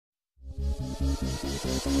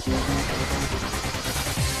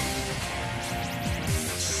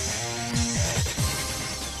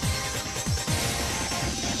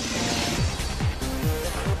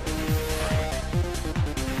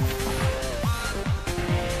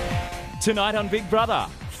Tonight on Big Brother,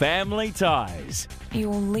 Family Ties. You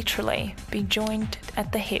will literally be joined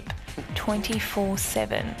at the hip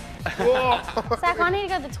 24/7. Zach, I need to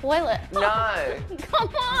go to the toilet. No. Come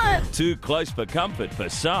on. Too close for comfort for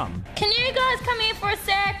some, Can you guys come here for a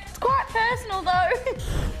sec? It's quite personal though.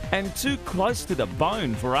 and too close to the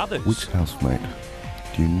bone for others. Which housemate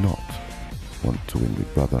do you not want to win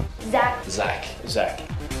Big Brother? Zach.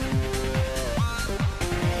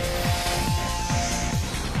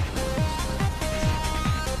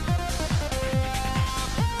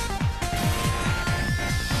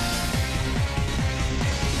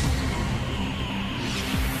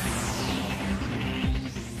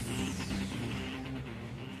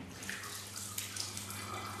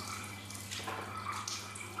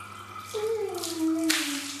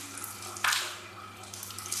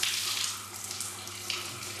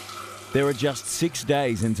 There are just 6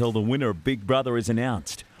 days until the winner of Big Brother is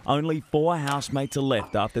announced. Only 4 housemates are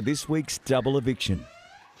left after this week's double eviction.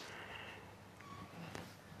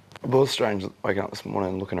 It was strange waking up this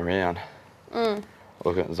morning and looking around.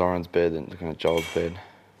 Looking at Zoran's bed and looking at Joel's bed.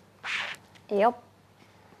 Yep.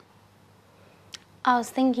 I was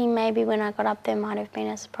thinking maybe when I got up there might have been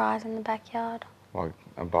a surprise in the backyard. Like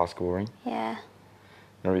a basketball ring. Yeah.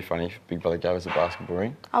 It'd be funny if Big Brother gave us a basketball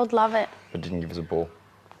ring, I would love it. but didn't give us a ball.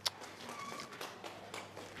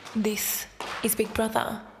 This is Big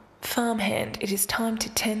Brother. Farmhand, it is time to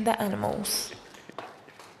tend the animals.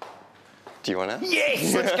 Do you want to?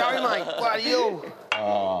 Yes, let's go, mate. Bloody hell.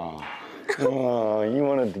 Oh, you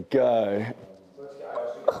wanted to go.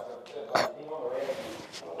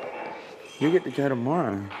 You get to go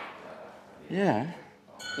tomorrow. Yeah.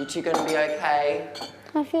 You two going to be okay?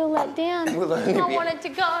 I feel let down. We'll only I be- wanted to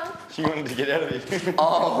go. She wanted to get out of here.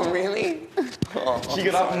 Oh, really? She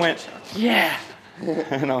got up and went, yeah.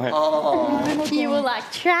 And I went, Oh. You were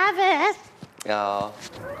like, Travis. Oh.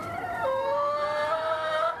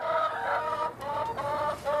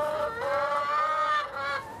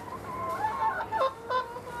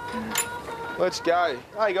 Let's go.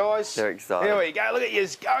 Hey, guys. They're excited. Here we go. Look at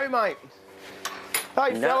yous go, mate.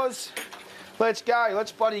 Hey, No. fellas. Let's go.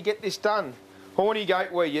 Let's bloody get this done. Horny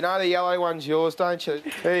goat weed. You know the yellow one's yours, don't you?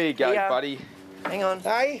 There you go, Yeah. buddy. Hang on.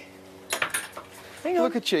 Hey, Hang on.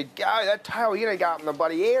 look at you go. That tail, you're going to go up in the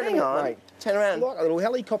bloody air in a Hang minute, on. mate. Turn around. Like a little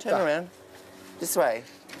helicopter. Turn around. This way.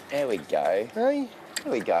 There we go. Hey,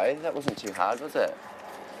 There we go. That wasn't too hard, was it?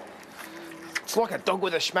 it's like a dog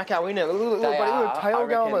with a schmacko in it. Look They at are. the tail I going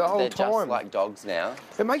reckon the whole they're time. just like dogs now.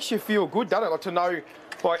 It makes you feel good, doesn't it? Like to know,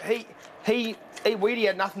 like Weedy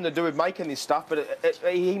had nothing to do with making this stuff, but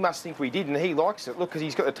he must think we did, and he likes it. Look, because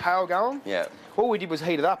he's got the tail going. Yeah. All we did was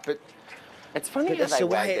heat it up, but It's funny But how that's they the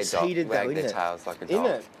way wag their, it's heated, though, wag their isn't it? tails like a isn't dog.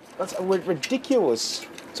 it? That's ridiculous.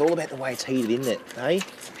 It's all about the way it's heated, isn't it? Eh?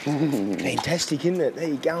 Fantastic, isn't it? There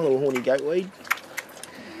you go, little horny goatweed.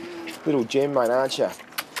 Little gem, mate, aren't you?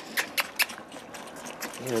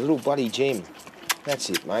 Yeah, little bloody gem. That's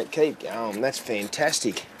it, mate. Keep going. That's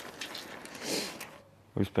fantastic.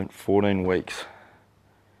 we spent 14 weeks,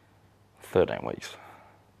 13 weeks,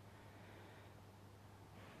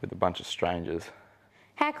 with a bunch of strangers.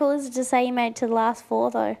 How cool is it to say you made it to the last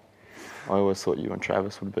 4, though? I always thought you and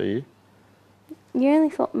Travis would be here. You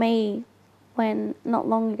only thought me when not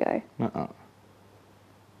long ago. I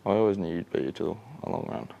always knew you'd be here till a long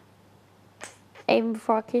run. Even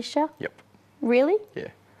before I kissed you? Yep. Really? Yeah.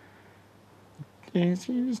 Yeah, it's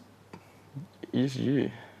just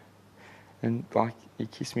you. And, like, you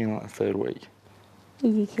kissed me in, like, the 3rd week.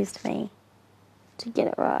 You kissed me to get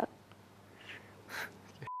it right.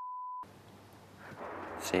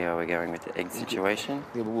 See how we're going with the egg situation?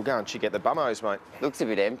 Yeah, but we'll go and check out the bummos, mate. Looks a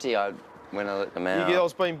bit empty when I let them out. You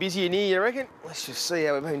girls been busy in here, you reckon? Let's just see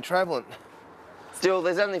how we've been travelling. Still,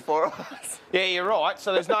 there's only 4 of us. Yeah, you're right.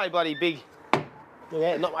 So there's no bloody big...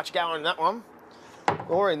 Yeah, not much going in that one.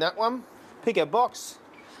 Or in that one. Pick a box.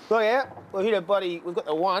 Look out. We've hit a bloody... We've got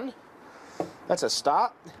the 1. That's a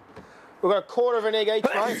start. We've got a quarter of an egg each,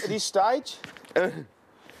 mate, at this stage.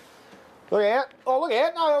 Look out. Oh, look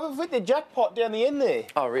out. No, we've hit the jackpot down the end there.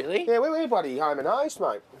 Oh, really? Yeah, we're bloody home and host,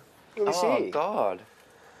 mate. Look at this Oh, here. God.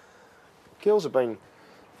 Girls have been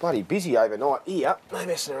bloody busy overnight here. No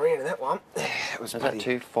messing around in that one. It was Is bloody... that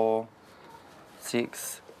 2, 4,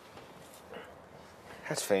 6,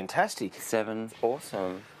 That's fantastic. 7?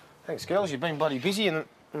 Awesome. Thanks, girls. You've been bloody busy and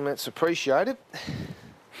that's appreciated.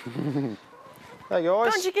 Hey,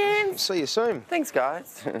 guys. Don't you, Gans? See you soon. Thanks,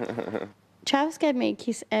 guys. Travis gave me a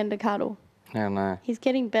kiss and a cuddle. No, no. He's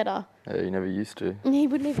getting better. You never used to. And he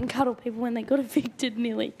wouldn't even cuddle people when they got evicted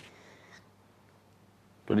nearly.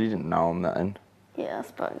 But he didn't know him then. Yeah, I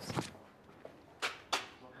suppose.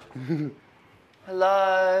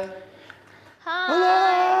 Hello.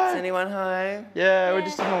 Hi. Is anyone home? Yeah, we're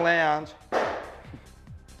just in the lounge.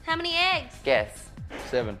 How many eggs? Guess.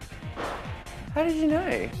 7. How did you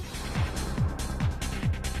know?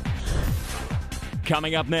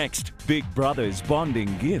 Coming up next, Big Brother's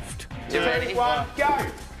bonding gift. Ready, one, go.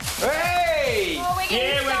 Hey! Oh, we're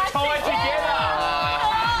getting We're tied together.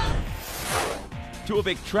 To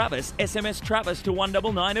evict Travis, SMS Travis to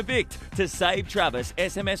 199 evict. To save Travis,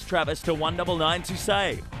 SMS Travis to 199 to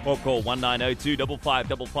save. Or call 1902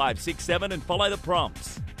 555567 and follow the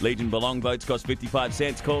prompts. Legion Belong votes cost 55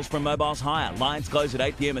 cents. Calls from mobiles higher. Lines close at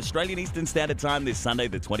 8 p.m. Australian Eastern Standard Time this Sunday,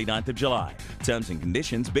 the 29th of July. Terms and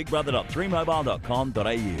conditions,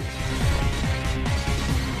 bigbrother.3mobile.com.au.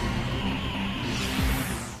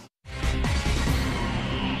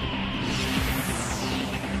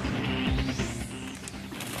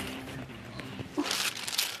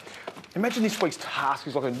 Imagine this week's task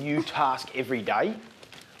is like a new task every day.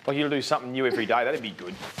 Like you'll do something new every day. That'd be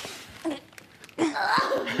good.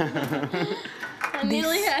 I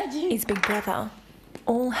nearly had you. Is Big Brother.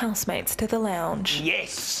 All housemates to the lounge.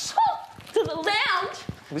 Yes. To the lounge.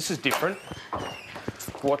 This is different.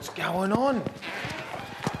 What's going on? Is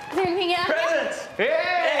there anything out here?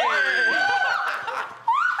 Hey!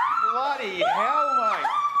 Bloody hell, mate.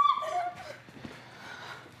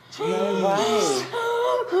 Do you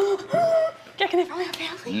reckon they're from our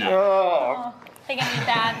family? No. Oh, they're going to be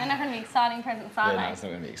bad. They're not going to be exciting presents, are Yeah, no, they? it's not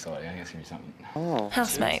going to be exciting. I think it's going to be something.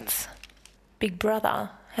 Housemates. Big Brother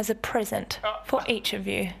has a present for each of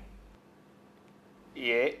you.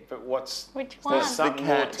 Yeah, but what's... Which one? There's something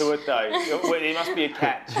more to it, though. Well, there must be a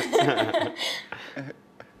catch.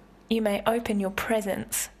 You may open your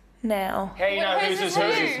presents now. How do you know whose is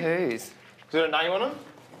whose? Whose? Is there a name on them?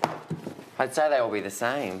 I'd say they all be the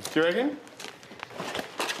same. Do you reckon?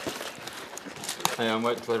 Hey, I'm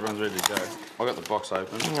waiting till everyone's ready to go. I got the box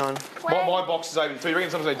open. Hang on. My box is open too. You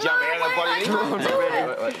reckon someone's going to jump out of the bloody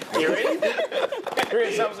thing? You ready? You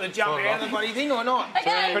reckon someone's going to jump out of the bloody thing or not?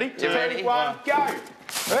 Okay. Ready? Two, one, go.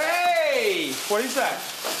 Hey! What is that?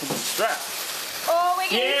 Strap. Oh, we're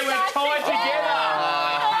getting Yeah, we're tied together.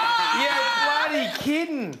 together. You're bloody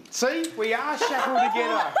kidding. See? We are shackled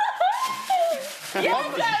together. You're going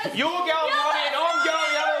one end, I'm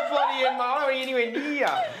going the other bloody end, mate. I don't want anywhere near.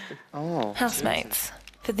 Oh. Housemates,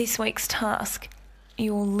 for this week's task,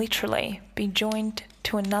 you will literally be joined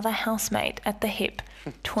to another housemate at the hip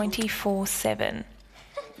 24/7.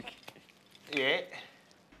 Yeah.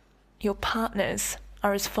 Your partners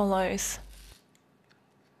are as follows: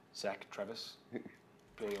 Zach, Travis,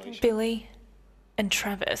 Billy, Alicia. Billy and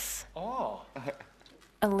Travis, Oh,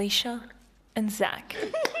 Alicia and Zach.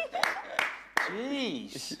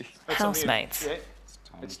 jeez. Housemates, Yeah.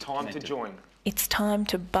 It's time to join. it's time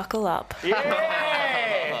to buckle up.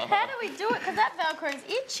 Yeah! How do we do it? Because that Velcro's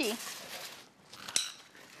itchy.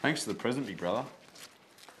 Thanks for the present, Big Brother.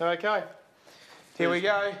 Okay. Here we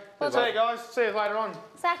go. See you guys. See you later on.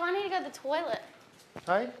 Zach, I need to go to the toilet.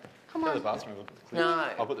 Hey? Come Go to on. the bathroom. No.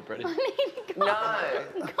 I'll put the bread in. I need to go. No.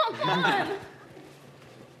 Come on.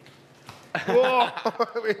 Whoa!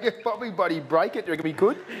 We could probably bloody break it. Do you reckon we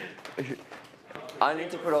could? I need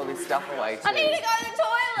to put all this stuff away too. I need to go to the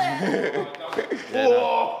toilet.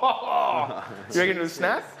 Whoa! You reckon it'll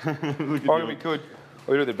snap? I reckon we could.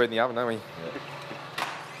 We do the bread in the oven, don't we?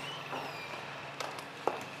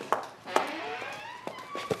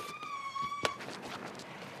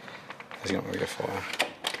 He's got a fire.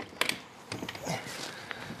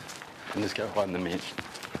 And just go hide in the bench.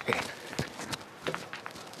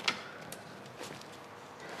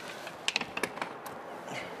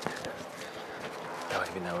 I don't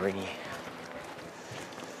even know we're in here.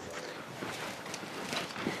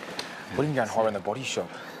 We didn't go and hire in the body shop.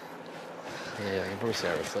 Yeah, I can probably see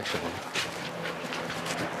our reflection on it.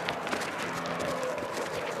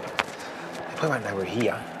 They probably won't know we're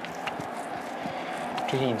here.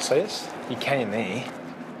 Do you think you can see us? You can in there.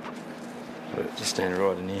 But just stand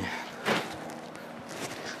right in here.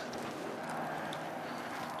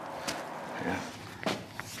 Yeah.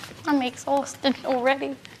 I'm exhausted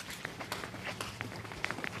already.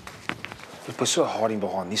 If we're sort of hiding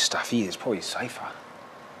behind this stuff here, it's probably safer.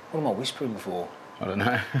 What am I whispering for? I don't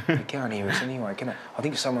know. They can't hear us anyway, can it? I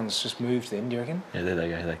think someone's just moved them, do you reckon? Yeah, there they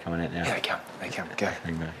go. They're coming out now. Yeah, they come. They come. Go.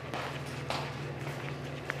 Hang back.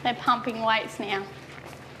 They're pumping weights now.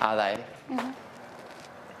 Are they? Do you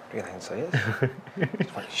think they can see us?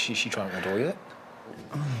 Is she trying to open the door yet?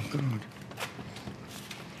 Oh, God.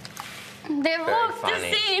 They've locked us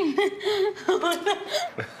funny. in.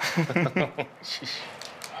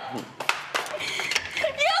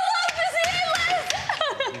 You locked us in,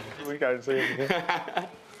 Les! We can't see anything.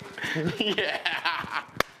 Yeah.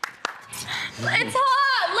 It's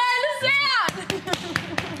hot! Let us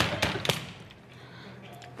out!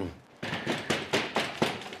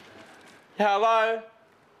 Hello?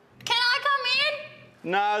 Can I come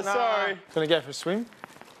in? No, sorry. Gonna go for a swim?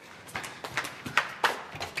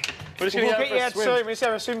 We're just We'll gonna get go you for a out swim. soon. Let's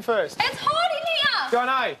have a swim first. It's hot in here!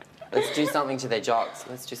 I know. Let's do something to their jocks.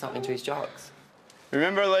 Let's do something to his jocks.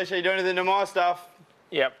 Remember, Alicia, you do anything to my stuff.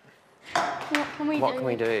 Yep. What can we What do? can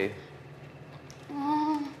we do?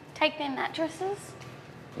 Take their mattresses?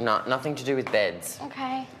 No, nothing to do with beds.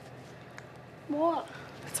 Okay. What?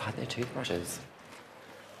 Let's hide their toothbrushes.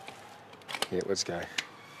 Yeah, let's go.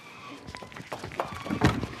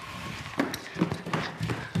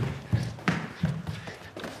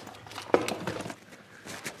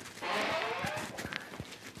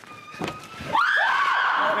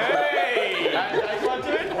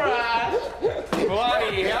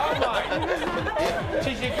 Bloody hell, mate.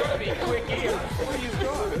 Jeez, you've got to be quick here. What have you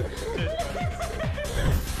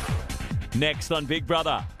got? Next on Big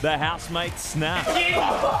Brother, the housemate snap.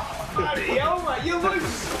 Bloody hell, mate. You're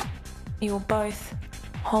loose. You'll both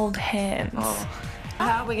hold hands.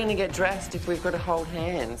 How are we going to get dressed if we've got to hold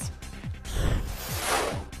hands?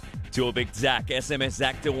 To evict Zach, SMS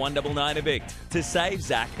Zach to 199 evict. To save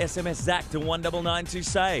Zach, SMS Zach to 199 to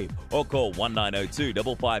save. Or call 1902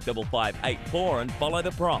 555584 and follow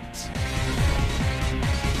the prompts.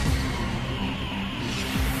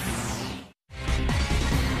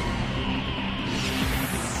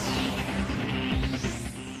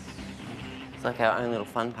 It's like our own little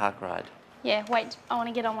fun park ride. Yeah, wait. I want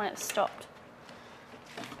to get on when it's stopped.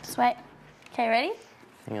 Just wait. Okay, ready?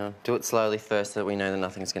 Hang on. Do it slowly first so that we know that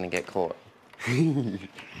nothing's going to get caught.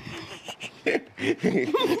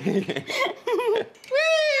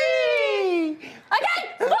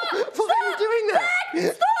 Okay, stop! Why are you doing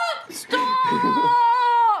that?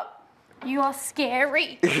 Stop! You are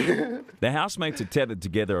scary. The housemates are tethered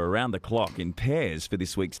together around the clock in pairs for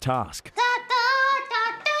this week's task.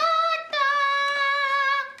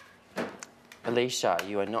 Alicia,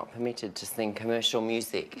 you are not permitted to sing commercial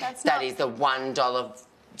music. That's That not- is the $1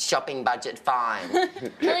 shopping budget fine.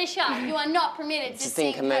 Alicia, you are not permitted to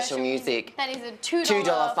sing commercial music. That is a $2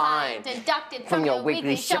 $2 fine. deducted From your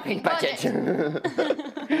weekly shopping budget.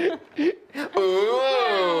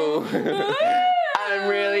 Ooh! I'm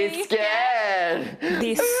really scared.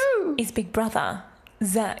 This is Big Brother.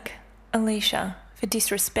 Zach, Alicia, for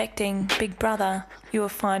disrespecting Big Brother, you are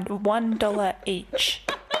fined $1 each.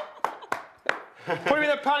 Put him in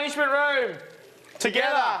the punishment room.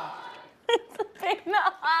 Together. It's been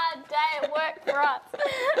a hard day at work for us.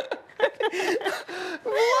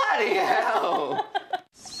 Bloody hell.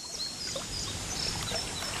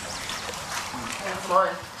 Come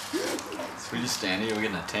on. So we just stand here, we're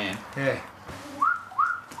getting a tan. Yeah.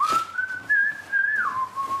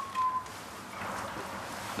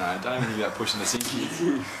 No, don't even think about pushing us in, kids.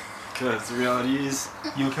 Because the reality is,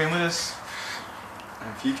 You'll come with us.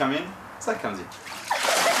 if you come in, Zach comes in.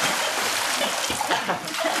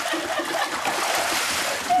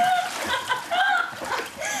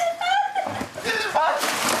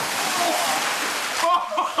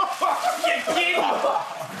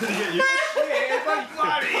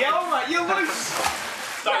 Bloody hell, mate. You're loose.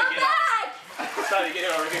 Come back! Starting to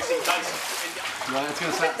get our reducing case. Right, it's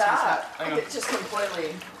gonna Look at that. Hang on. It's just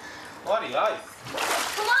completely... Bloody oath.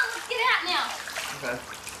 Come on, let's get out now.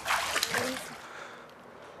 Okay.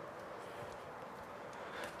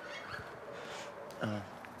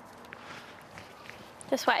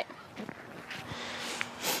 Just wait.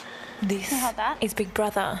 This have that. is Big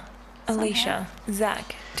Brother. Alicia,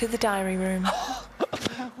 Zach, to the diary room.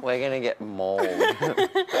 We're going to get mauled.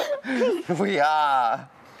 We are.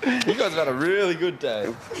 You guys have had a really good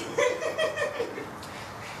day.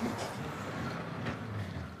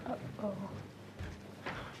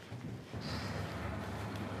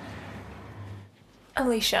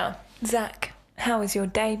 Alicia, Zach, how has your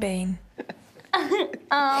day been? Good.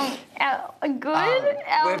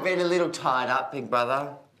 We've been a little tied up, Big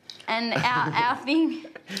Brother. And our thing.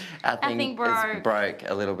 Our thing thing broke. is broke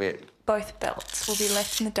a little bit. Both belts will be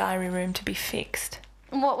left in the diary room to be fixed.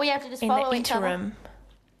 What we have to just In follow the each other. interim,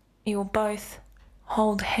 you will both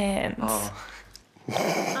hold hands. Big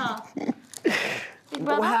But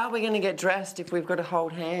brother, how are we going to get dressed if we've got to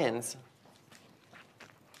hold hands?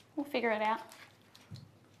 we'll figure it out.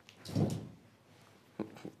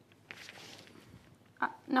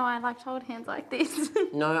 No, I like to hold hands like this.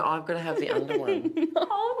 No, I've got to have the under one.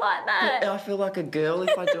 Hold like that. I feel like a girl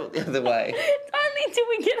if I do it the other way. It's only until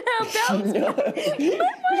we get our belts.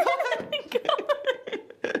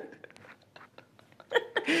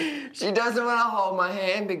 She doesn't want to hold my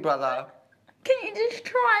hand, big brother. Can you just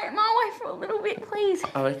try it my way for a little bit, please?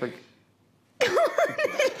 Oh, if I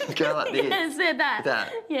go like this. Yeah, said that.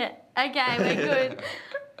 That. Yeah. Okay, we're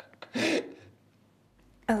good.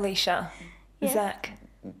 Alicia, Yes? Zach,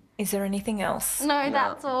 is there anything else? No,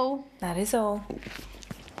 that's all. That is all.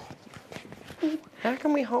 How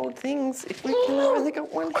can we hold things if we can only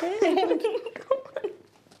got one hand?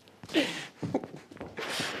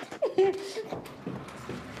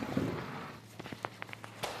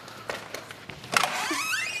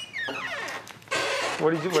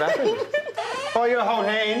 What did you? What happened? Oh, you gotta hold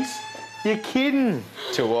hands. You're kidding.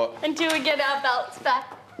 To what? Until we get our belts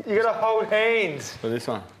back. You gotta hold hands. For this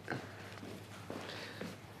one?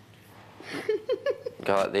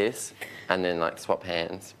 Go like this, and then like swap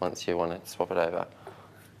hands once you want to swap it over.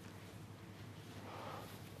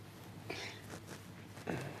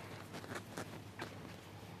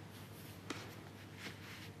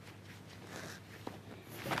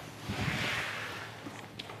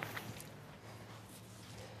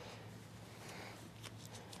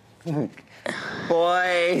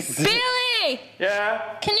 Boys! Billy!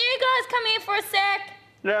 Yeah. Can you guys come here for a sec?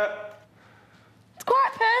 Yeah. It's quite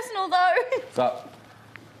personal though. What's up?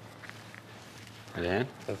 Dan?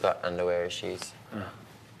 We've got underwear issues.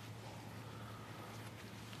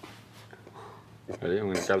 Ready? I'm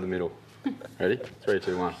going to grab the middle. Ready? 3,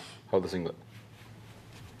 2, 1. Hold the singlet.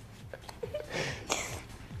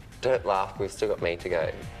 Don't laugh, we've still got me to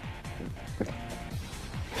go.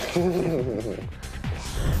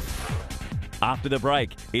 After the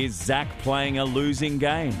break, is Zach playing a losing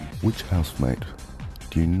game? Which housemate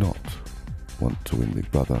do you not want to win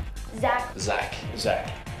Big Brother? Zach.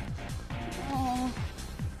 Zach.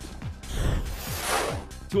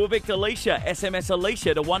 To evict Alicia, SMS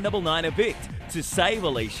Alicia to 199 evict. To save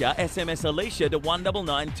Alicia, SMS Alicia to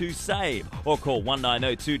 199 to save. Or call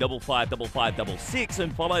 1902 555566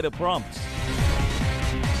 and follow the prompts.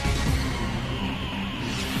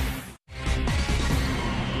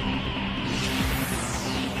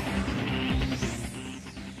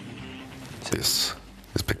 This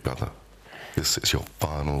is Big Brother. This is your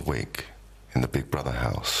final week in the Big Brother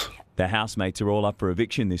house. The housemates are all up for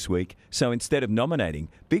eviction this week, so instead of nominating,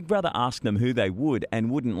 Big Brother asked them who they would and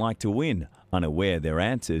wouldn't like to win, unaware their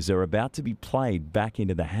answers are about to be played back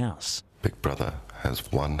into the house. Big Brother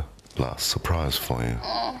has one last surprise for you.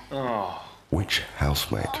 Which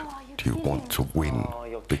housemate do you want to win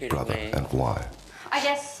Big Brother and why? I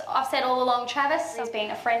guess I've said all along Travis has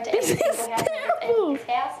been a friend to every single house in his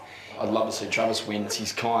house. I'd love to see Travis win.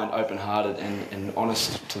 He's kind, open-hearted and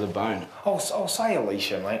honest to the bone. I'll say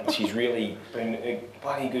Alicia, mate. She's really been a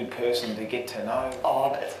bloody good person to get to know.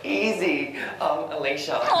 Oh, that's easy.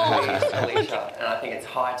 Alicia, please, Alicia. And I think it's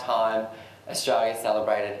high time Australia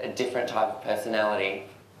celebrated a different type of personality.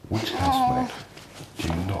 Which housemate do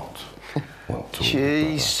you not want to win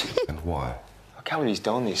Big Brother and why? I can't believe he's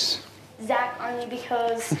done this. Zach, only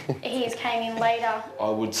because he came in later. I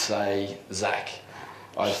would say Zach.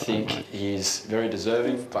 I think he's very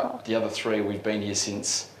deserving, but the other three, we've been here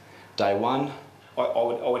since day one.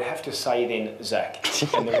 I would have to say then Zach.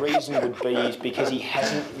 And the reason would be is because he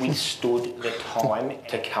hasn't withstood the time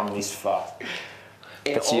to come this far.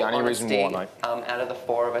 That's the only reason why, mate. Out of the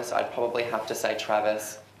four of us, I'd probably have to say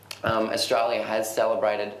Travis. Australia has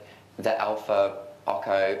celebrated the alpha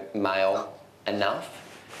Occo male enough.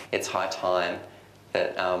 It's high time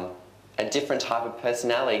that a different type of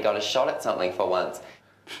personality got a shot at something for once.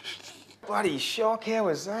 Bloody shock, how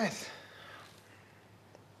was that?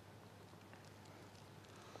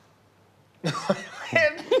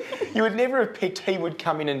 You would never have picked he would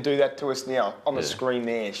come in and do that to us now on the screen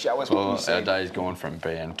there. Show us what you Our said. day's gone from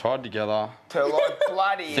being tied together, To like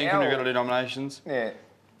bloody thinking hell. we're going to do nominations. Yeah.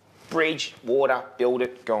 Bridge, water, build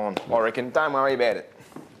it, gone. I reckon. Don't worry about it.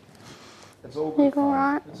 It's all You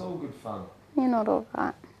alright? It's all good fun. You're not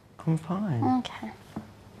alright. I'm fine. Okay.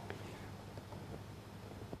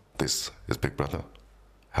 This is Big Brother.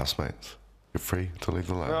 Housemates, you're free to leave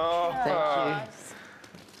the lounge. Oh, Thank you.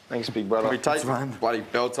 thanks, big brother. We take bloody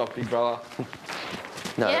belts off, big brother.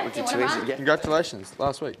 No, Yeah, it would do be you too wanna easy. run? Yeah. Congratulations,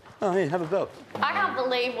 last week. Oh, here, have a belt. I can't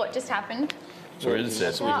believe what just happened. So we just said,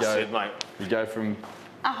 That's what you said, mate. we go from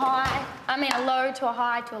A low to a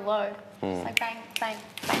high to a low. It's like bang, bang,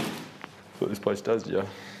 bang. what this place does, yeah.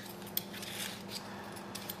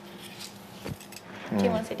 Do you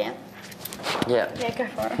want to sit down? Yeah. Yeah, go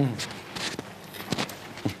for it.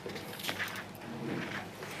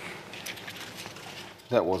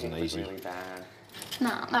 That wasn't easy. Really bad. No,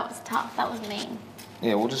 that was tough. That was mean.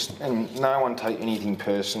 Yeah, and no one take anything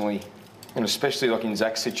personally. And especially like in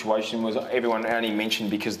Zach's situation, was everyone only mentioned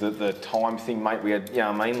because the time thing, mate. We had, you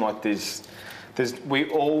know what I mean? Like we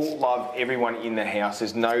all love everyone in the house.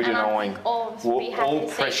 There's no denying. I think all of us would be happy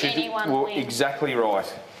to see anyone win. Exactly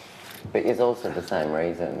right. But it's also the same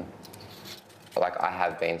reason. Like, I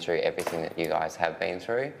have been through everything that you guys have been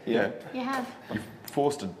through. Yeah. You have. You're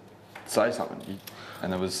forced to say something.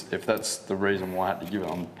 And if that's the reason why I had to give it,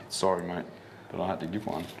 I'm sorry, mate, but I had to give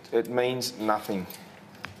one. It means nothing.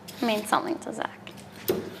 It means something to Zach,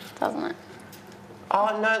 doesn't it?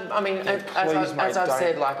 Oh, no, I mean, as I've don't.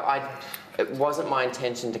 said, like, it wasn't my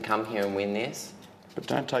intention to come here and win this. But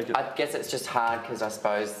don't take it. I guess it's just hard because I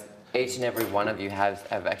suppose each and every one of you has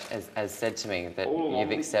said to me that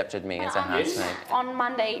you've accepted me as a housemate. On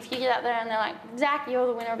Monday, if you get out there and they're like, Zach, you're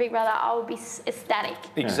the winner of Big Brother, I will be ecstatic.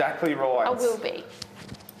 Exactly right. I will be.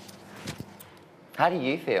 How do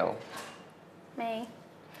you feel? Me.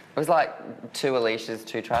 It was like 2 Alicias,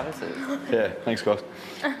 2 Travises. Yeah, thanks, guys.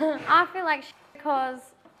 I feel like because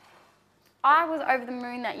I was over the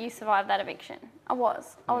moon that you survived that eviction. I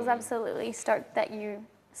was absolutely stoked that you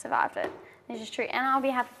survived it. It's just true, and I'll be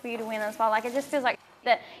happy for you to win as well. Like, it just feels like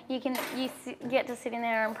that you get to sit in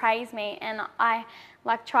there and praise me, and I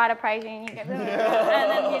like try to praise you, and you get, and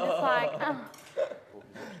then you're just like, oh,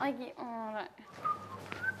 like, oh.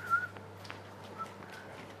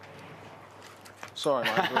 Sorry,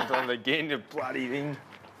 mate. We've done it again, you bloody thing.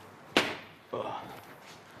 Oh.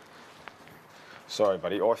 Sorry,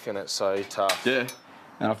 buddy. I found it so tough. Yeah,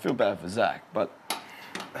 and I feel bad for Zach, but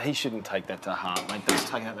he shouldn't take that to heart, mate. That's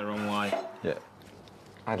taking it the wrong way. Yeah.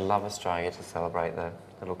 I'd love Australia to celebrate the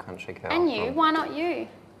little country girl. And you? Why not you?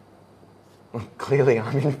 Well, clearly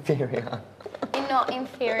I'm inferior. You're not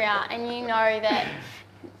inferior, and you know that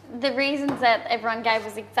the reasons that everyone gave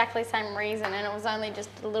was exactly the same reason, and it was only just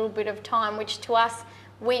a little bit of time, which to us,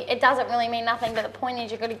 it doesn't really mean nothing, but the point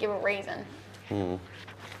is you've got to give a reason. Mm.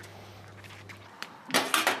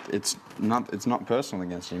 It's not personal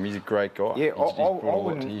against him. He's a great guy. Yeah, He's brought a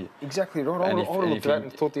lot to you. Exactly right. I looked at that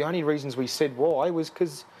and thought the only reasons we said why was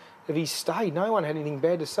because if he stayed, no one had anything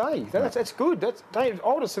bad to say. That's good. I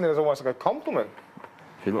would have seen it as almost like a compliment.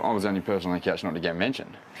 I was the only person on the couch not to get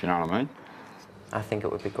mentioned, if you know what I mean. I think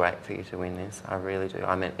it would be great for you to win this. I really do.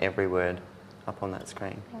 I meant every word up on that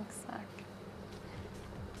screen. Thanks, Zach.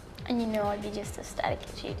 And you know I'd be just as ecstatic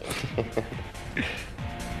as you did.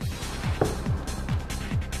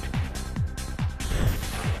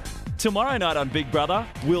 Tomorrow night on Big Brother,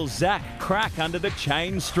 will Zach crack under the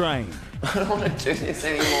chain strain? I don't want to do this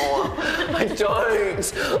anymore. I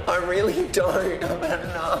don't. I really don't. I've had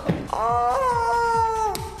enough.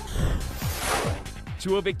 Oh!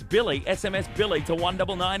 To evict Billy, SMS Billy to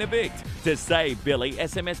 199 evict. To save Billy,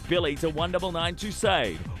 SMS Billy to 199 to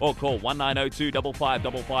save. Or call 1902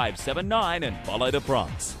 5555 79 and follow the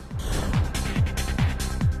prompts.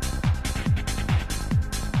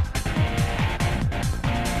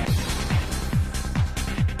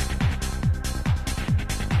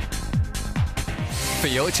 For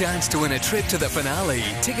your chance to win a trip to the finale,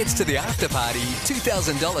 tickets to the after party,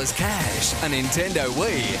 $2,000 cash, a Nintendo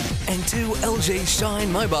Wii, and 2 LG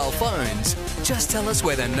Shine mobile phones, just tell us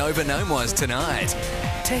where the Nova Gnome was tonight.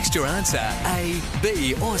 Text your answer A,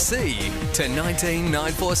 B, or C to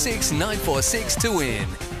 19946 946 to win.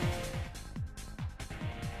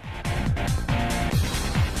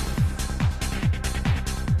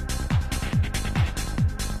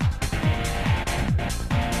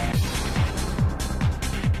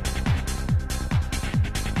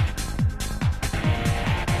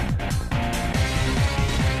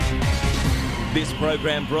 This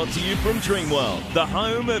program brought to you from Dreamworld, the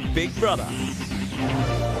home of Big Brother.